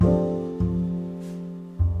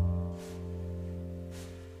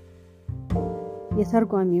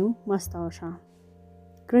የተርጓሚው ማስታወሻ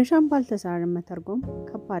ግሬሻም ባልተሳርን መተርጎም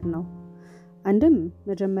ከባድ ነው። አንድም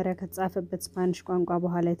መጀመሪያ ከተጻፈበት ስፓኒሽ ቋንቋ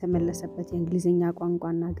በኋላ የተመለሰበት የእንግሊዝኛ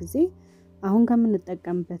ቋንቋና ጊዜ አሁን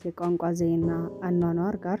ከምንጠቀምበት የቋንቋ ዘይና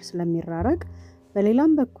አኗኗር ጋር ስለሚራረቅ፣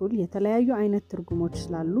 በሌላም በኩል የተለያዩ አይነት ትርጉሞች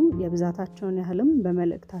ስላሉ የብዛታቸውን ያህልም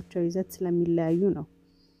በመልእክታቸው ይዘት ስለሚለያዩ ነው።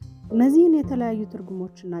 እነዚህን የተለያዩ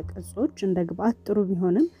ትርጉሞችና ቅጾች እንደ ግብአት ጥሩ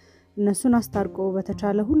ቢሆንም እነሱን አስታርቆ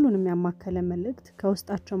በተቻለ ሁሉንም ያማከለ መልእክት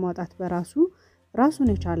ከውስጣቸው ማውጣት በራሱ ራሱን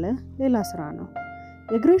የቻለ ሌላ ስራ ነው።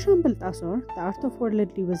 የግሬሻም ብልጣሶር The Art of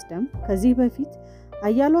Worldly Wisdom ከዚህ በፊት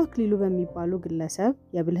አያሉ አክሊሉ በሚባሉ ግለሰብ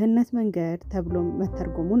የብልህነት መንገድ ተብሎ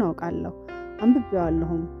መተርጎሙን አውቃለሁ፣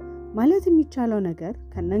 አንብቤዋለሁም። ማለት የሚቻለው ነገር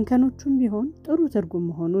ከነንከኖቹም ቢሆን ጥሩ ትርጉም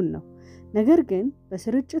መሆኑን ነው። ነገር ግን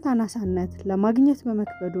በስርጭት አናሳነት ለማግኘት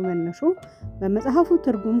በመክበዱ መነሾ በመጽሐፉ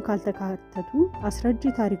ትርጉም ካልተካተቱ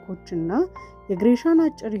አስረጂ ታሪኮችና የግሬሻን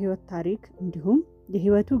አጭር ህይወት ታሪክ እንዲሁም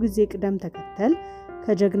የህይወቱ ጊዜ ቅደም ተከተል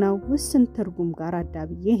ከጀግናው ውስን ትርጉም ጋር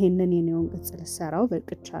አዳብዬ ይሄንን የኔውን ቅጽል ሰራው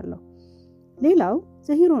በቅቻለሁ። ሌላው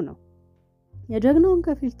ዘሂሮ ነው። የጀግናውን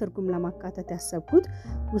ከፊል ትርጉም ለማካተት ያሰብኩት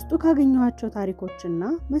ውስጡ ካገኘኋቸው ታሪኮችና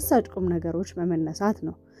መሳጭ ቁም ነገሮች በመነሳት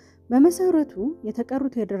ነው። በመሰረቱ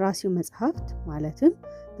የተቀሩት የደራሲው መጽሐፍት ማለትም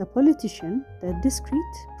The Politician, The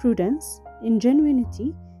Discreet, Prudence, Ingenuity,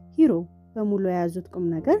 Hero በሙሉ የያዙት ቁም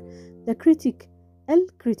ነገር The Critic, El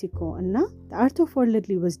Critico እና The Art of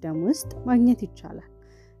Worldly Wisdom ውስጥ ማግኘት ይቻላል።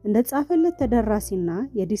 እንደ ጻፈለት ተደራሲና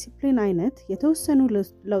የዲሲፕሊን አይነት የተወሰኑ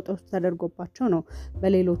ለውጦች ተደርጎባቸው ነው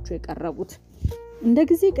በሌሎቹ የቀረቡት። እንደ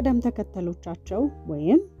ጊዜ ቅደም ተከተሎቻቸው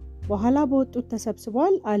ወይም በኋላ በወጡት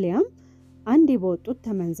ተሰብስበዋል አሊያም አንዴ በወጡት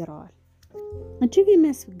ተመንዝረዋል። እጅግ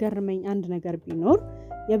የሚያስገርመኝ አንድ ነገር ቢኖር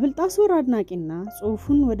የብልጣሶር አድናቂና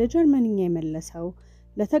ጽሑፉን ወደ ጀርመንኛ የመለሰው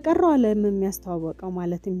ለተቀረው ዓለም የሚያስተዋወቀው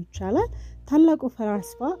ማለትም ይቻላል ታላቁ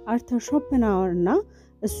ፈላስፋ አርተር ሾፐንሃወርና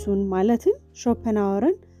እሱን ማለትም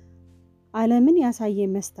ሾፐንሃወርን ዓለምን ያሳየ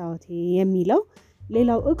መስታወቴ የሚለው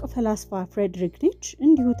ሌላው ዕውቅ ፈላስፋ ፍሬድሪክ ኒች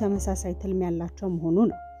እንዲሁ ተመሳሳይ ትልም ያላቸው መሆኑ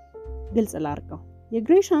ነው። ግልጽ ላድርገው።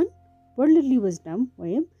 የግሬሻን Worldly Wisdom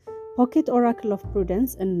ወይም Pocket Oracle of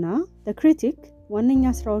Prudence እና The Critic ዋነኛ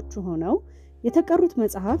ስራዎቹ ሆነው የተቀሩት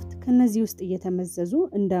መጽሐፍት ከነዚህ ውስጥ እየተመዘዙ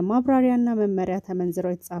እንደ ማብራሪያና መመሪያ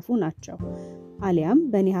ተመንዝረው የተጻፉ ናቸው። አሊያም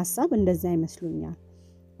በእኔ ሐሳብ እንደዛ ይመስሉኛል።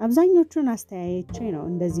 አብዛኞቹን አስተያየቼ ነው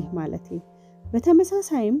እንደዚህ ማለቴ።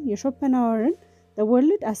 በተመሳሳይም የሾፐንሃወርን The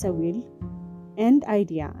World as a Wheel and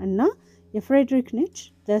Idea እና የፍሬድሪክ ኒች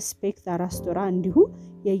The Spec Zarathustra እንዲሁ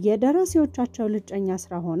የየደራሲዎቻቸው ልጨኛ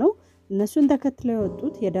ስራ ሆነው እነሱን ተከትለው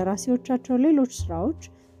የወጡት የደራሲዎቻቸው ሌሎች ስራዎች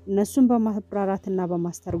እነሱን በማብራራትና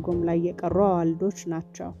በማስተርጎም ላይ የቀሩ አዋልዶች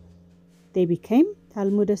ናቸው። They became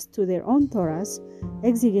Talmudists to their own Torahs,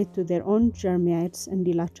 exegete to their own Jeremiads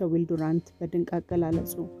እንዲላቸው ዊል ዱራንት በድንቅ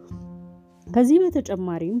አገላለጹ። ከዚህ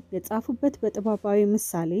በተጨማሪም የጻፉበት በጥባባዊ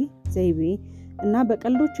ምሳሌ ዘይቤ እና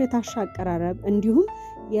በቀልዶች የታሻ አቀራረብ እንዲሁም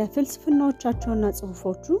የፍልስፍናዎቻቸውና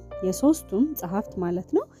ጽሑፎቹ የሶስቱም ጸሐፍት ማለት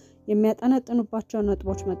ነው የሚያጠነጥኑባቸው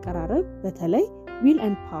ነጥቦች መቀራረብ በተለይ ዊል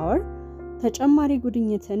ኤንድ ፓወር ተጨማሪ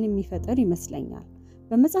ጉድኝትን የሚፈጠር ይመስለኛል።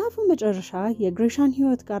 በመጽሐፉ መጨረሻ የግሬሻን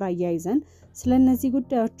ህይወት ጋር አያይዘን ስለ እነዚህ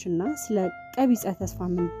ጉዳዮችና ስለ ቀቢጸ ተስፋ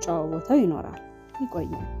ምንጫወተው ይኖራል።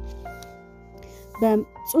 ይቆያል።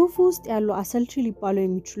 በጽሑፉ ውስጥ ያሉ አሰልቺ ሊባሉ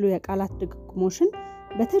የሚችሉ የቃላት ድግግሞሽን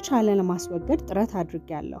በተቻለ ለማስወገድ ጥረት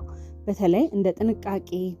አድርጌያለሁ። በተለይ እንደ ጥንቃቄ፣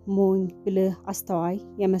 ሞኝ፣ ብልህ፣ አስተዋይ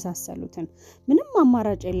የመሳሰሉትን ምንም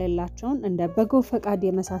አማራጭ የሌላቸውን እንደ በጎ ፈቃድ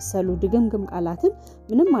የመሳሰሉ ድግምግም ቃላትን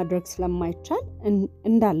ምንም ማድረግ ስለማይቻል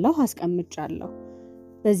እንዳለው አስቀምጫለሁ።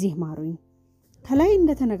 በዚህ ማሩኝ። ከላይ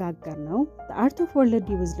እንደተነጋገርነው The Art of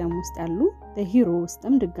Worldly Wisdom ውስጥ ያሉ The Hero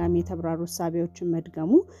ውስጥም ድጋሚ የተብራሩ ሐሳቦችን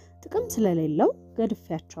መድገሙ ጥቅም ስለሌለው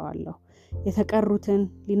ገድፌያቸዋለሁ። የተቀሩትን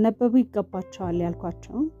ሊነበቡ ይገባቸዋል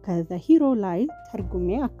ያልኳቸውን ከThe Hero ላይ ተርጉሜ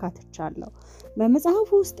አካትቻለሁ። በመጽሐፉ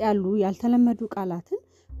ውስጥ ያሉ ያልተለመዱ ቃላትን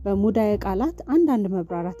በሙዳየ ቃላት አንዳንድ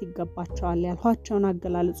መብራራት ይገባቸዋል ያልኳቸውን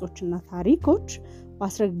አገላለጾችና ታሪኮች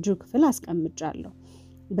በአስረጅው ክፍል አስቀምጫለሁ።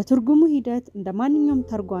 በትርጉሙ ሂደት እንደማንኛውም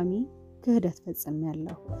ተርጓሚ ክህደት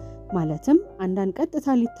ፈጽሜያለሁ። ማለትም አንዳንድ ቀጥታ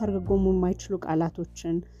ሊተረጎሙ የማይችሉ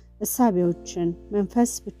ቃላቶችን፣ እሳቤዎችን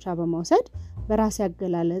መንፈስ ብቻ በመውሰድ በራስ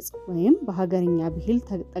ያገላለጽ ወይም በሀገርኛ ብሂል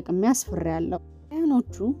ተጠቅሜ አስፍሬያለሁ።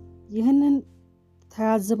 ያኖቹ ይህንን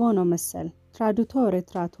ተያዝበው ነው መሰል ትራዱቶሬ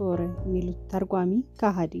ትራቶሬ የሚሉት ተርጓሚ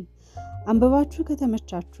ካሃዲ። አንብባችሁ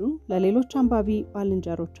ከተመቻችሁ ለሌሎች አንባቢ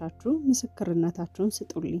ባልንጀሮቻችሁ ምስክርነታችሁን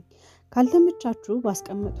ስጡልኝ። ካልተመቻችሁ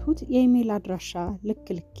ባስቀመጥሁት የኢሜል አድራሻ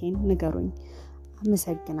ልኬን ንገሩኝ።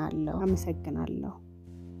 አመሰግናለሁ።